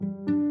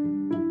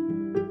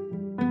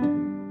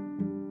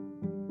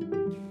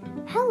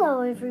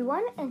Hello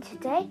everyone, and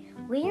today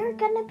we are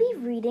going to be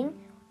reading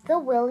The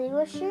Willy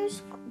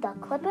Wishers, The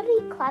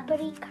Clippity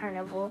Clappity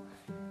Carnival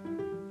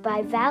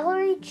by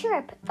Valerie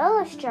Tripp,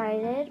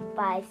 illustrated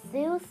by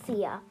Sue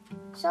Thea.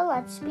 So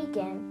let's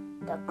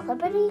begin. The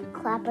Clippity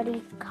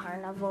Clappity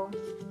Carnival.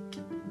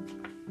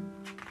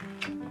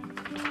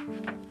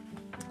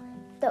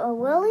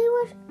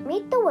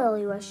 Meet the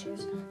Willy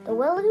Wishers. The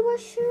Willy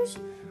Wishers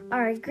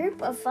are a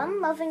group of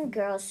fun-loving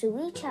girls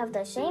who each have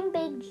the same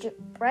big,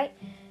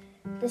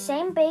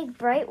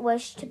 bright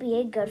wish to be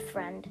a good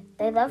friend.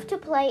 They love to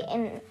play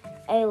in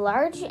a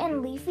large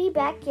and leafy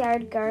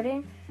backyard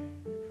garden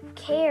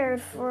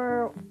cared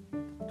for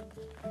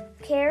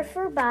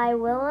by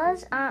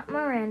Willa's Aunt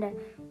Miranda.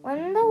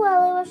 When the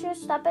Willy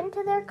Wishers step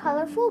into their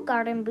colorful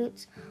garden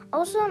boots,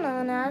 also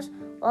known as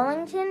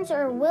Wellingtons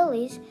or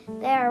Willies,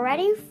 they are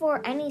ready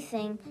for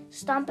anything,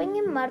 stomping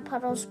in mud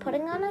puddles,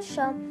 putting on a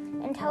show,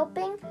 and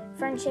helping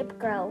friendship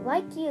grow.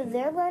 Like you,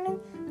 they're learning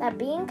that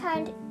being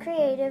kind,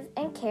 creative,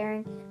 and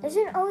caring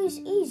isn't always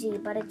easy,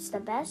 but it's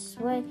the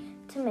best way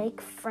to make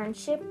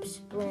friendships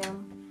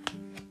bloom.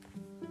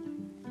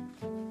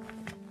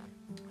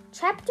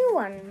 Chapter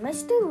 1,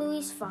 Mr.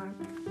 Louie's Farm.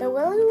 The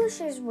Willy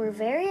Wishers were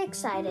very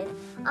excited.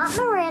 Aunt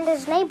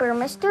Miranda's neighbor,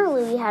 Mr.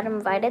 Louie, had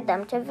invited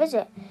them to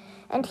visit,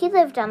 and he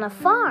lived on a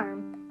farm.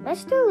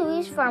 Mr.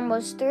 Louie's farm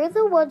was through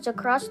the woods,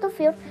 across the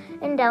field,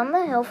 and down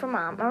the hill from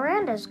Aunt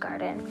Miranda's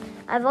garden.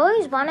 I've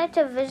always wanted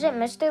to visit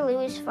Mr.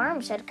 Louie's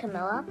farm, said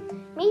Camilla.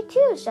 Me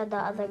too, said the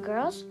other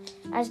girls.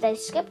 As they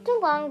skipped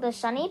along the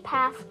sunny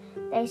path,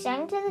 they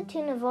sang to the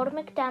tune of Old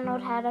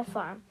MacDonald Had a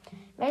Farm.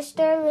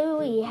 Mr.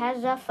 Louie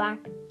has a farm,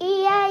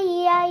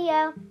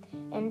 E-I-E-I-O,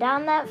 and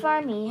on that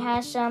farm he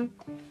has some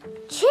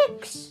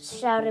chicks,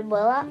 shouted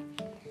Willa.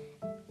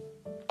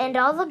 And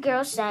all the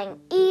girls sang,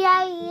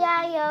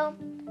 E-I-E-I-O.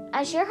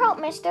 I sure hope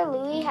Mr.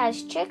 Louie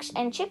has chicks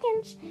and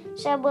chickens,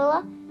 said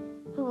Willa,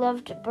 who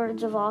loved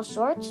birds of all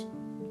sorts.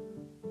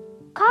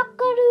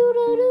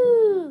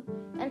 Cock-a-doodle-doo,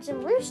 and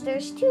some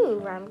roosters too,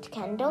 rhymed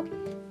Kendall.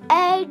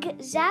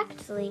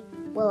 Exactly,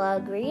 Willa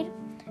agreed.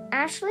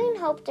 Ashleen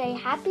hoped a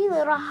happy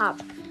little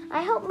hop.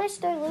 I hope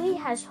Mr. Louie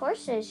has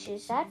horses, she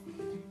said.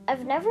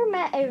 I've never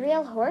met a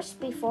real horse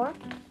before.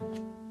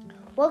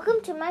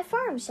 Welcome to my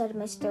farm, said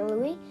Mr.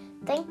 Louie.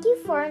 Thank you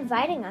for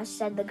inviting us,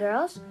 said the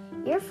girls.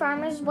 Your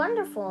farm is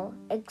wonderful,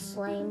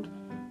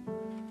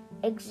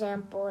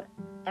 exampled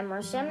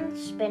Emerson,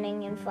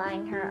 spinning and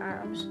flying her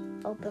arms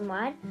open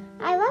wide.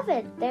 I love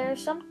it.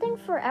 There's something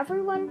for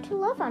everyone to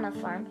love on a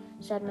farm,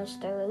 said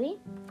Mr. Louie.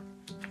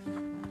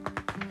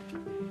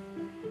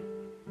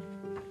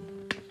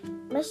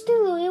 Mr.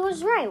 Louie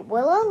was right.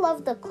 Willa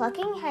loved the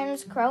clucking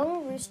hens,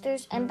 crowing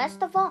roosters, and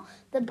best of all,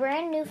 the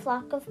brand new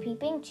flock of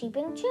peeping,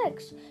 cheeping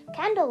chicks.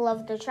 Kendall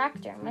loved the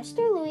tractor. Mr.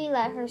 Louie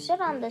let her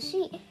sit on the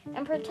seat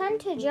and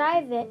pretend to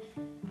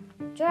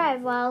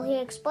drive while he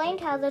explained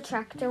how the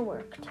tractor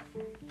worked.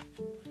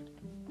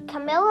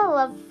 Camilla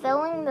loved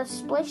filling the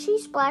splishy,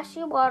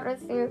 splashy water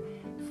through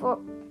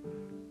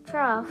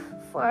trough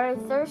for a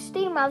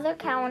thirsty mother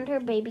cow and her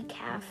baby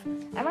calf.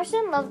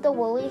 Emerson loved the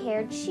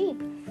woolly-haired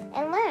sheep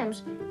and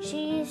lambs.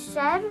 She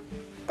said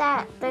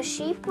that the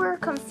sheep were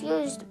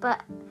confused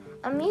but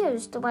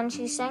amused when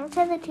she sang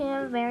to the tune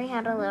of Mary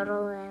Had a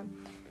Little Lamb.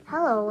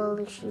 Hello,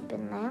 woolly sheep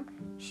and lamb,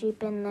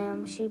 sheep and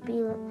lamb,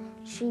 sheepy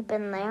sheep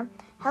and lamb.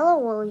 Hello,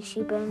 woolly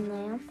sheep and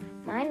lamb.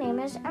 My name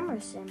is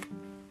Emerson.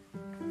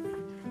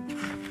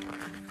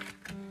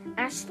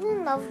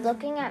 Ashleen loved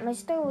looking at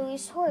Mr.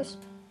 Louie's horse,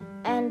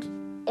 and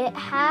it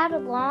had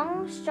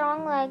long,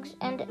 strong legs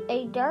and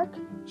a dark,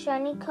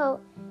 shiny coat.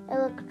 It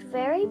looked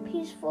very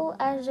peaceful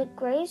as it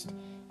grazed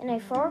in a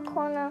far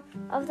corner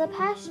of the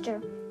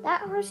pasture.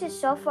 That horse is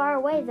so far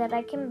away that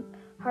I can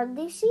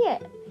hardly see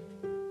it,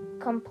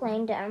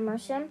 complained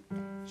Emerson.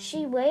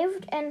 She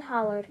waved and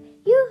hollered,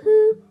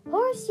 Yoo-hoo,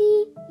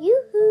 horsey,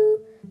 yoo-hoo.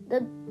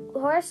 The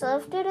horse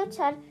lifted its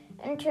head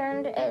and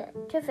turned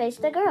to face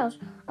the girls.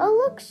 Oh,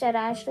 look, said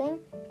Ashleen,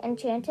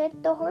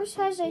 enchanted. The horse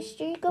has a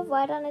streak of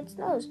white on its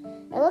nose.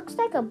 It looks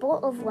like a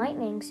bolt of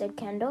lightning, said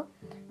Kendall.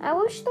 I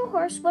wish the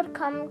horse would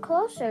come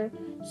closer,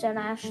 said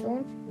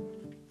Ashleen.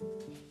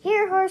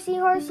 Here, horsey,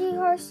 horsey,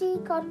 horsey,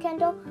 called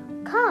Kendall.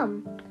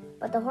 Come.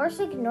 But the horse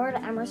ignored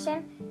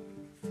Emerson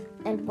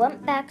and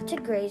went back to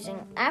grazing.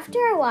 After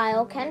a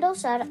while, Kendall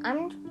said,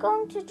 I'm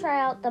going to try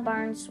out the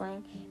barn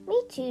swing.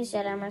 Me too,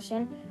 said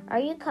Emerson. Are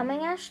you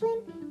coming,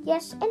 Ashleen?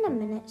 Yes, in a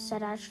minute,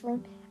 said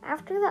Ashleen.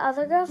 After the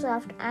other girls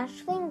left,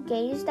 Ashleen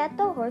gazed at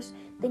the horse,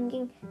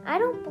 thinking, I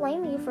don't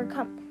blame you for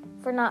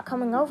not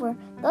coming over.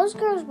 Those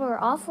girls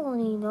were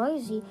awfully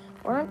noisy,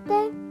 weren't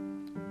they?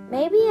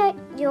 Maybe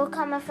you'll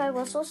come if I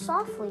whistle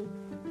softly.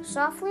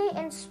 Softly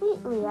and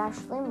sweetly,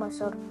 Ashleen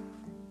whistled.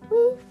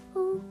 Wee,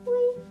 hoo,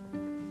 wee.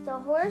 The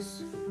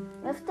horse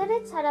lifted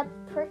its head up,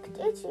 pricked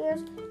its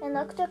ears, and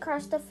looked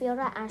across the field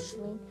at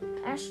Ashleen.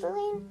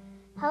 Ashleen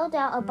held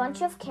out a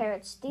bunch of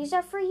carrots. These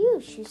are for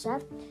you, she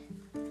said.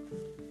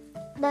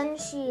 Then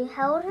she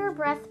held her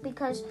breath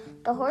because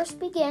the horse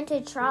began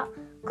to trot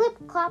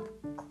clip-clop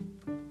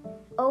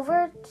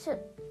over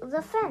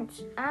the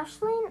fence.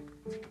 Aisling,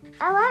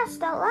 at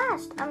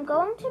last, I'm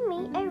going to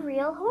meet a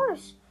real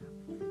horse.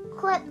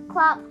 Clip,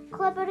 clop,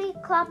 clippity,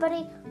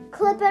 cloppity,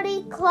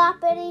 clippity,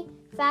 cloppity.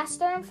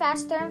 Faster and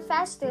faster and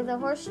faster the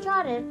horse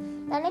trotted.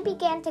 Then it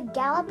began to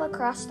gallop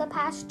across the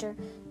pasture.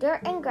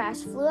 Dirt and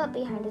grass flew up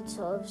behind its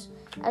hooves.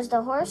 As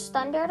the horse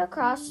thundered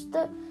across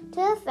to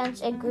the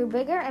fence, it grew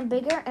bigger and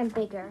bigger and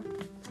bigger.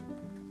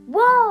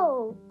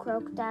 Whoa!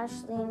 Croaked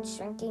Aisling,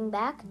 shrinking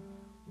back.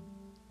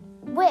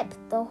 Whip!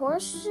 The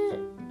horse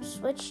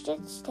switched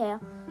its tail.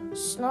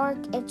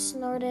 Snork! It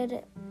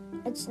snorted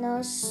its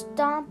nose.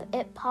 Stomp!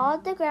 It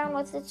pawed the ground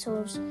with its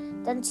hooves.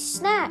 Then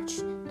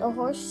snatch! The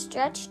horse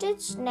stretched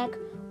its neck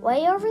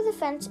way over the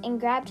fence and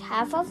grabbed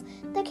half of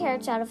the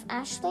carrots out of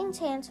Aisling's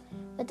hands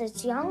with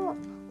its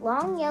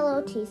long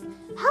yellow teeth.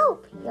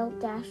 Help! Yelled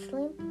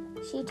Aisling.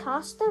 She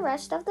tossed the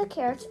rest of the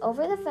carrots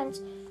over the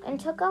fence and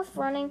took off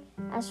running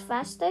as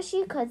fast as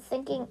she could,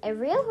 thinking a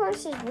real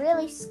horse is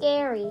really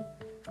scary.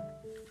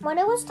 When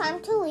it was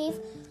time to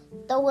leave,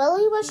 the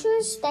Willie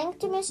Wishers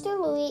thanked Mr.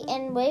 Louie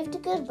and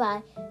waved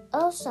goodbye.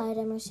 Oh, sighed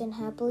Emerson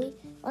happily.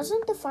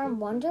 Wasn't the farm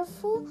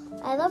wonderful?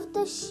 I loved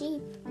the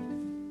sheep.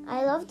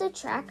 I loved the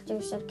tractor,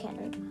 said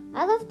Kendall.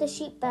 I loved the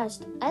sheep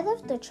best. I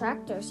loved the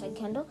tractor, said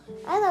Kendall.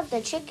 I loved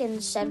the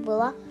chickens, said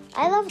Willa.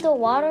 I loved the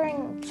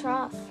watering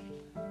trough.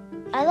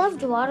 I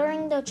loved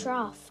watering the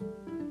trough,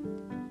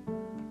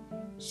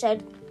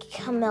 said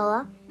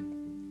Camilla.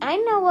 I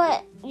know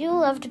what you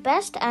loved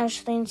best,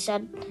 Aisling,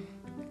 said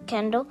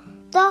Kendall.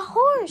 The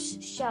horse,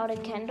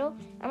 shouted Kendall.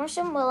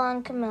 Emerson, Willa,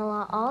 and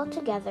Camilla all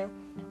together.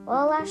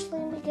 Well,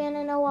 Aisling began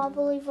in a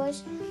wobbly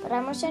voice, but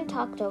Emerson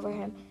talked over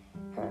her.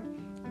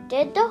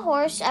 Did the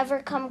horse ever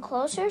come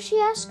closer, she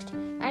asked.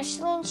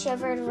 Aisling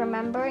shivered,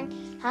 remembering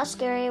how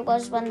scary it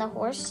was when the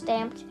horse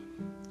stamped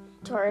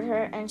toward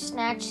her and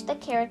snatched the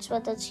carrots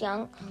with its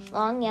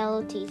long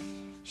yellow teeth.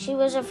 She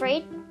was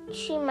afraid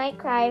she might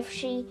cry if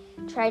she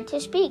tried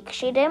to speak.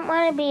 She didn't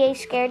want to be a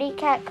scaredy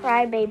cat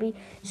crybaby,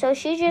 so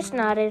she just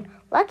nodded.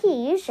 Lucky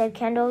you, said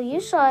Kendall.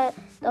 You saw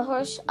the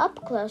horse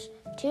up close.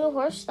 To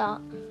horse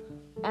thought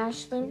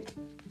Aisling.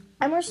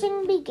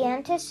 Emerson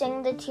began to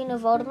sing the tune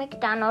of Old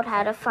MacDonald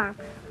Had a Farm,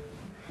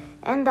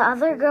 and the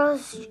other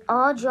girls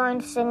all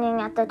joined singing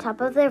at the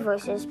top of their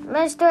voices.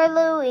 Mr.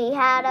 Louie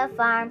had a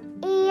farm,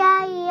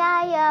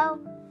 E-I-E-I-O.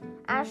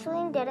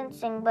 Aisling didn't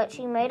sing, but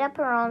she made up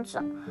her own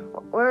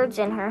words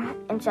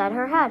inside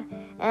her head.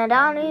 And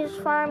on his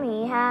farm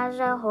he has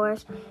a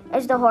horse.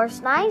 Is the horse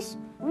nice?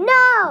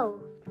 No!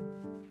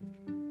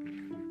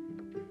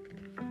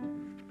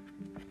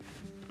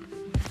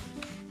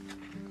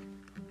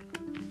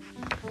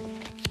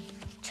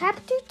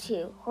 Chapter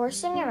 2,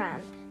 Horsing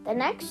Around. The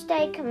next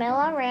day,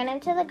 Camilla ran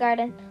into the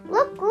garden.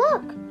 Look,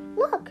 look,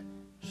 look,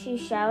 she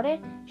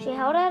shouted. She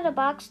held out a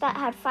box that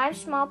had 5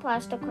 small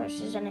plastic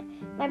horses in it.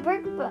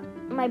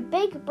 My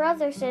big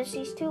brother says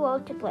he's too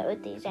old to play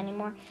with these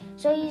anymore,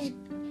 so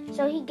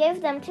he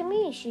gave them to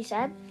me, she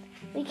said.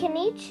 We can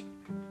each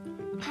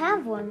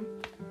have one.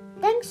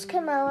 Thanks,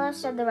 Camilla,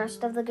 said the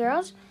rest of the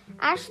girls.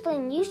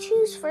 Aisling, you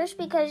choose first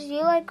because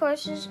you like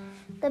horses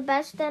the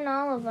best in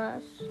all of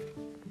us.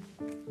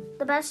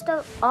 The best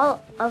of all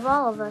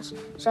of us,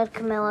 said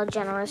Camilla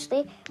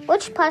generously.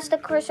 Which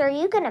plastic horse are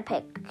you going to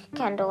pick?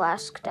 Kendall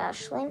asked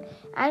Aisling.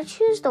 I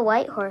choose the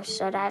white horse,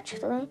 said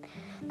Aisling.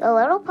 The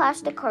little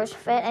plastic horse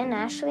fit in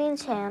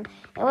Aisling's hand.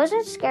 It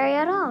wasn't scary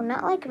at all,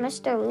 not like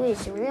Mr.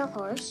 Louie's real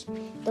horse.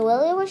 The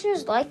Willie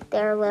Wishers liked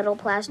their little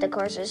plastic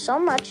horses so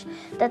much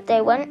that they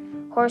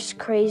went horse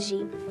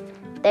crazy.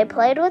 They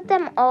played with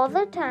them all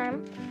the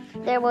time.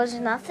 There was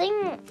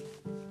nothing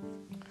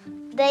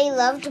they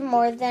loved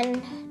more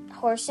than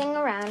horsing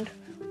around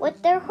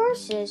with their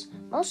horses.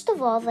 Most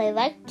of all, they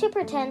liked to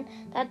pretend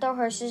that their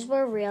horses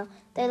were real.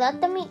 They let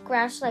them eat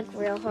grass like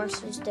real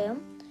horses do.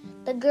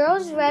 The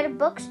girls read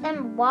books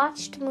and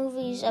watched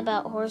movies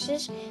about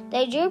horses.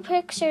 They drew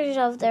pictures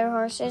of their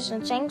horses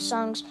and sang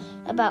songs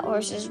about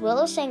horses.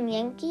 Willow sang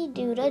Yankee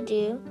Doodle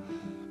Doo.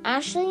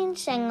 Aisling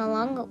sang a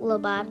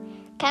lullaby.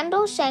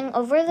 Kendall sang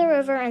Over the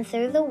River and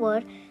Through the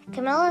Wood.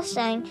 Camilla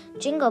sang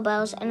Jingle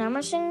Bells, and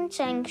Emerson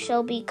sang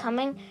She'll Be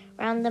Coming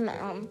Round the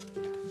Mountain.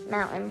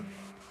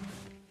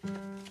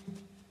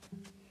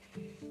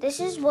 This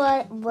is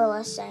what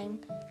Willa sang.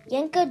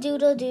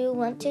 Yank-a-doodle-doo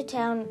went to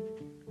town,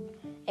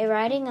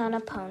 riding on a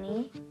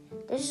pony.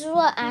 This is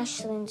what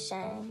Aisling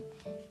sang.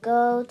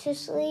 Go to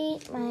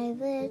sleep, my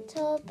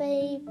little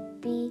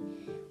baby.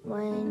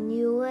 When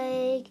you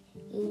wake,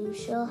 you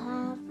shall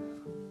have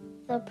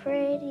the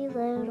pretty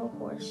little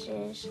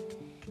horses.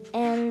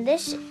 And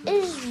this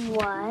is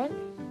what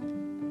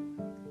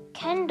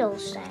Kendall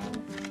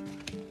sang.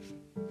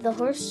 The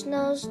horse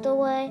knows the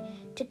way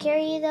to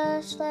carry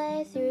the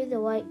sleigh through the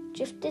white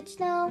drifted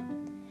snow.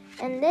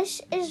 And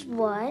this is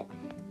what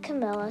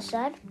Camilla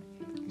sang.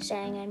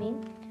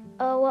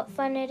 Oh, what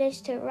fun it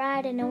is to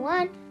ride in a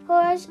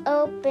one-horse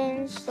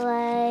open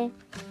sleigh.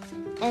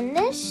 And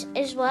this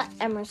is what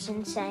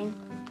Emerson sang.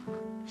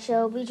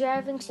 She'll be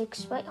driving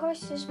 6 white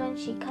horses when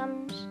she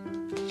comes.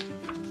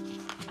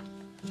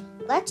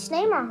 Let's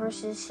name our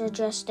horses,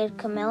 suggested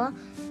Camilla.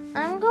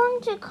 I'm going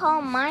to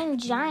call mine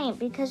Giant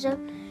because if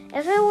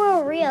it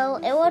were real,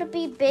 it would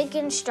be big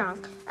and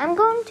strong. I'm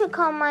going to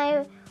call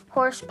my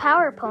horse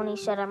Power Pony,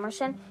 said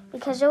Emerson,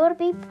 because it would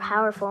be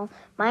powerful.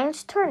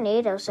 Mine's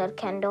Tornado, said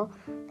Kendall.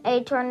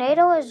 A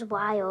tornado is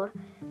wild.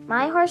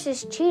 My horse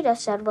is Cheetah,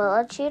 said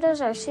Willa.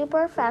 Cheetahs are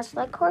super fast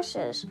like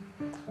horses.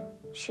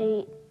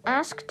 She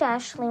asked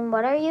Aisling,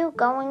 what are you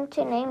going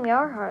to name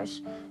your horse?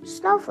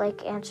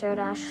 Snowflake, answered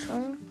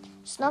Aisling.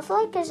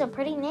 Snowflake is a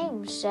pretty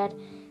name, said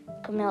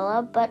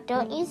Camilla, but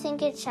don't you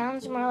think it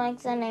sounds more like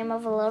the name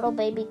of a little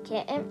bitty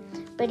kitten,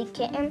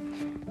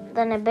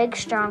 than a big,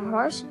 strong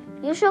horse?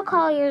 You should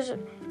call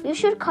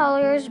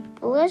yours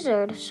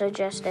Blizzard,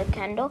 suggested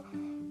Kendall.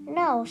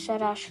 No,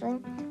 said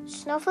Aisling.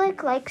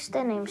 Snowflake likes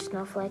the name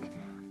Snowflake.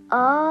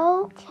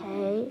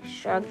 Okay,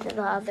 shrugged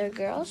the other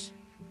girls.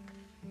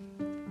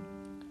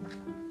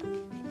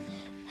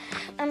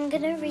 I'm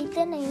gonna read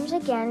the names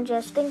again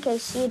just in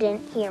case you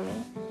didn't hear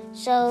me.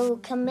 So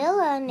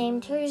Camilla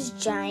named hers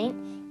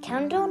Giant,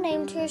 Kendall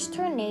named hers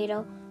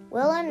Tornado,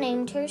 Willa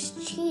named hers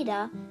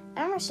Cheetah,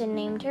 Emerson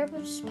named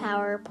hers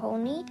Power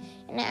Pony,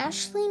 and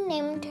Aisling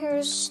named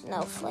hers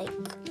Snowflake.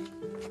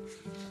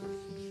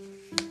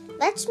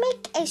 Let's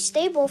make a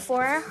stable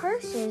for our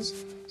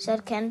horses,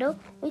 said Kendall.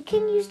 We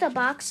can use the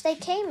box they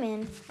came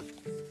in.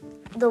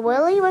 The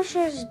Willy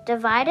Wishers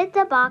divided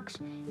the box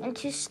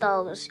into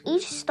stalls.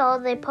 Each stall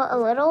they put a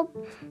little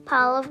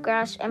pile of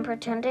grass and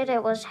pretended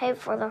it was hay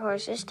for the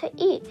horses to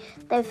eat.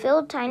 They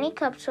filled tiny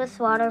cups with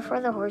water for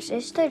the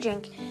horses to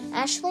drink.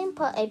 Aisling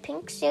put a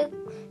pink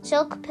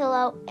silk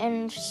pillow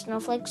in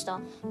Snowflake's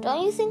stall.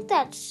 Don't you think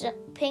that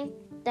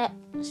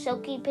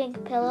silky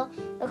pink pillow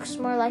looks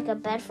more like a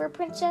bed for a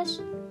princess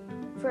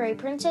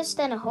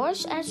than a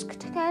horse?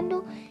 Asked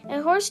Kendall.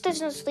 A horse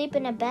doesn't sleep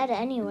in a bed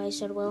anyway,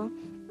 said Will.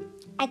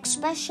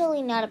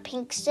 Especially not a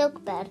pink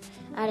silk bed,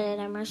 added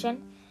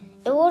Emerson.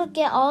 It would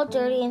get all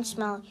dirty and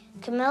smelly.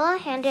 Camilla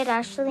handed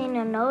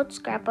Aisling an old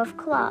scrap of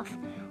cloth.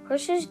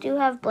 Horses do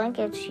have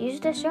blankets. Use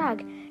this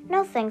rag.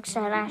 No thanks,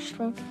 said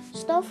Aisling.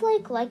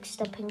 Snowflake likes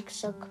the pink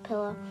silk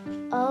pillow.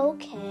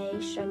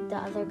 Okay, shrugged the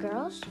other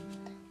girls.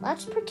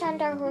 Let's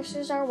pretend our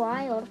horses are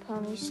wild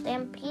ponies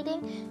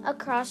stampeding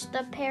across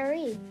the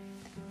prairie,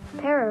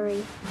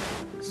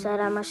 said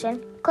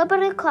Emerson.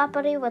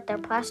 Clippity-cloppity, with their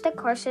plastic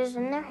horses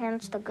in their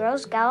hands, the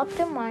girls galloped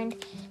and whined.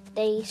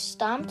 They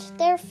stomped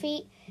their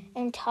feet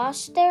and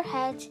tossed their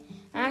heads.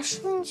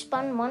 Aisling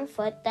spun one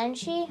foot, then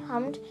she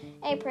hummed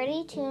a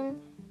pretty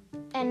tune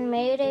and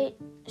made a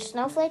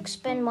Snowflake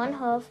spin one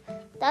hoof.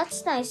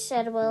 That's nice,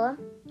 said Willa,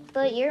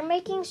 but you're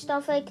making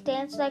Snowflake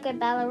dance like a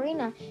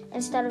ballerina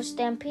instead of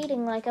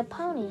stampeding like a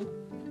pony.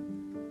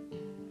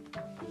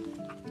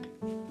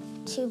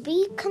 To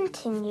be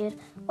continued.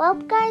 Well,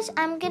 guys,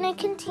 I'm going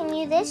to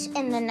continue this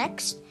in the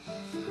next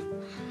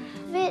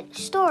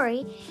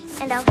story,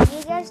 and I'll see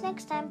you guys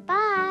next time.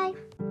 Bye!